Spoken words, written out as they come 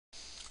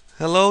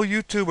Hello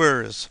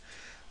YouTubers!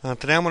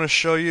 Today I'm going to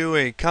show you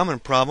a common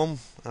problem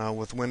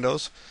with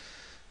Windows,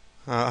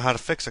 how to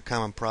fix a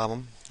common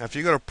problem. If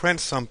you go to print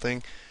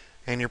something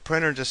and your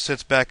printer just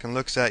sits back and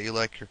looks at you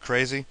like you're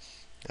crazy,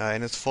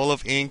 and it's full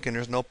of ink and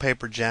there's no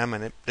paper jam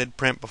and it did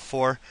print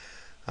before,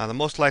 the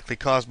most likely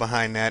cause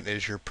behind that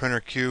is your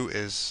printer queue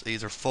is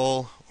either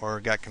full or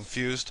got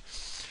confused.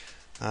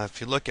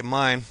 If you look at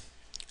mine,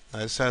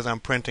 it says I'm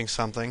printing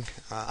something.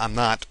 I'm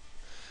not,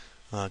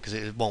 because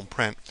it won't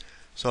print.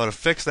 So to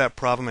fix that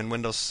problem in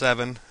Windows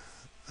 7,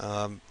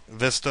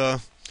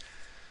 Vista,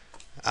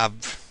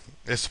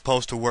 it's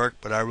supposed to work,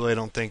 but I really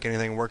don't think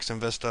anything works in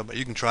Vista, but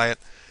you can try it.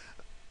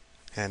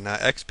 And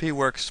XP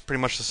works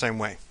pretty much the same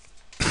way.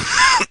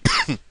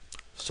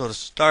 So to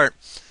start,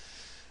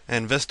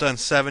 in Vista and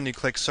 7 you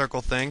click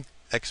circle thing,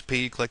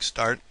 XP you click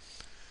start,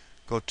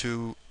 go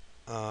to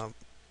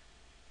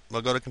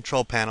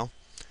control panel,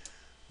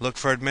 look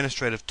for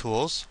administrative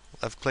tools,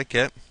 left click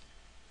it.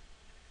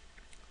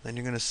 Then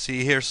you're going to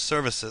see here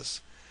services.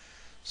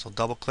 So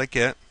double click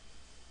it.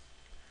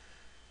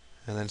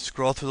 And then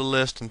scroll through the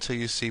list until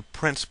you see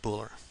print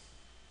spooler.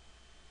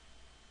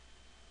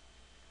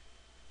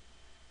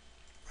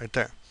 Right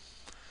there.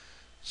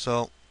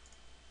 So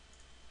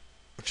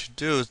what you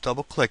do is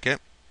double click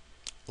it.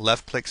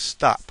 Left click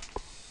stop.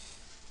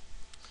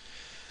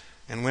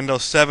 In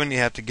Windows 7 you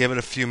have to give it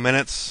a few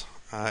minutes.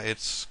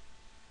 It's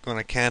going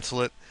to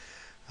cancel it.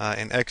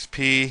 In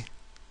XP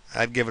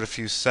I'd give it a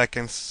few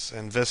seconds.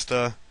 In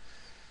Vista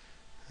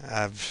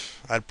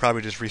I'd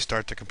probably just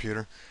restart the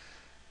computer.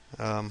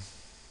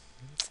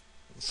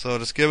 So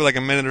just give it like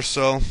a minute or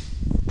so.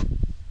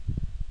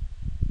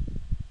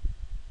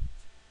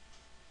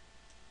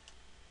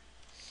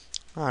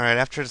 Alright,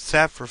 after it's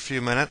sat for a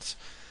few minutes,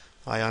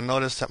 you'll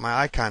notice that my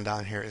icon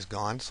down here is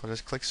gone. So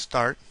just click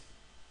start,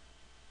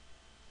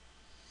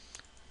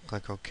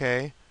 click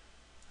OK,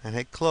 and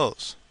hit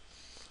close.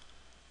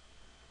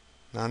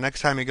 Now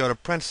next time you go to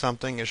print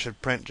something, it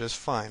should print just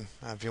fine.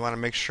 If you want to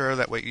make sure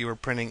that what you were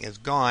printing is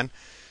gone,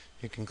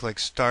 you can click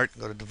start,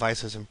 go to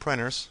devices and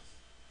printers.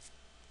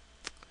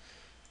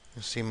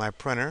 You'll see my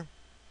printer,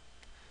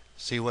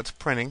 see what's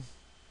printing,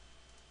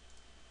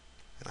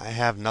 and I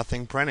have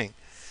nothing printing.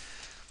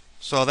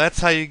 So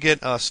that's how you get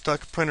a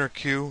stuck printer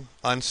queue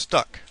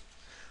unstuck.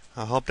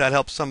 I hope that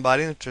helps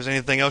somebody. If there's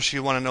anything else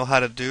you want to know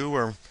how to do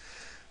or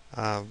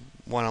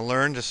want to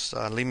learn, just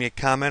leave me a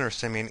comment or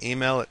send me an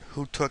email at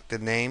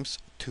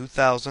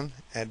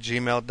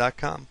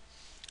whotookthenames2000@gmail.com.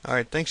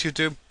 Alright, thanks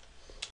YouTube.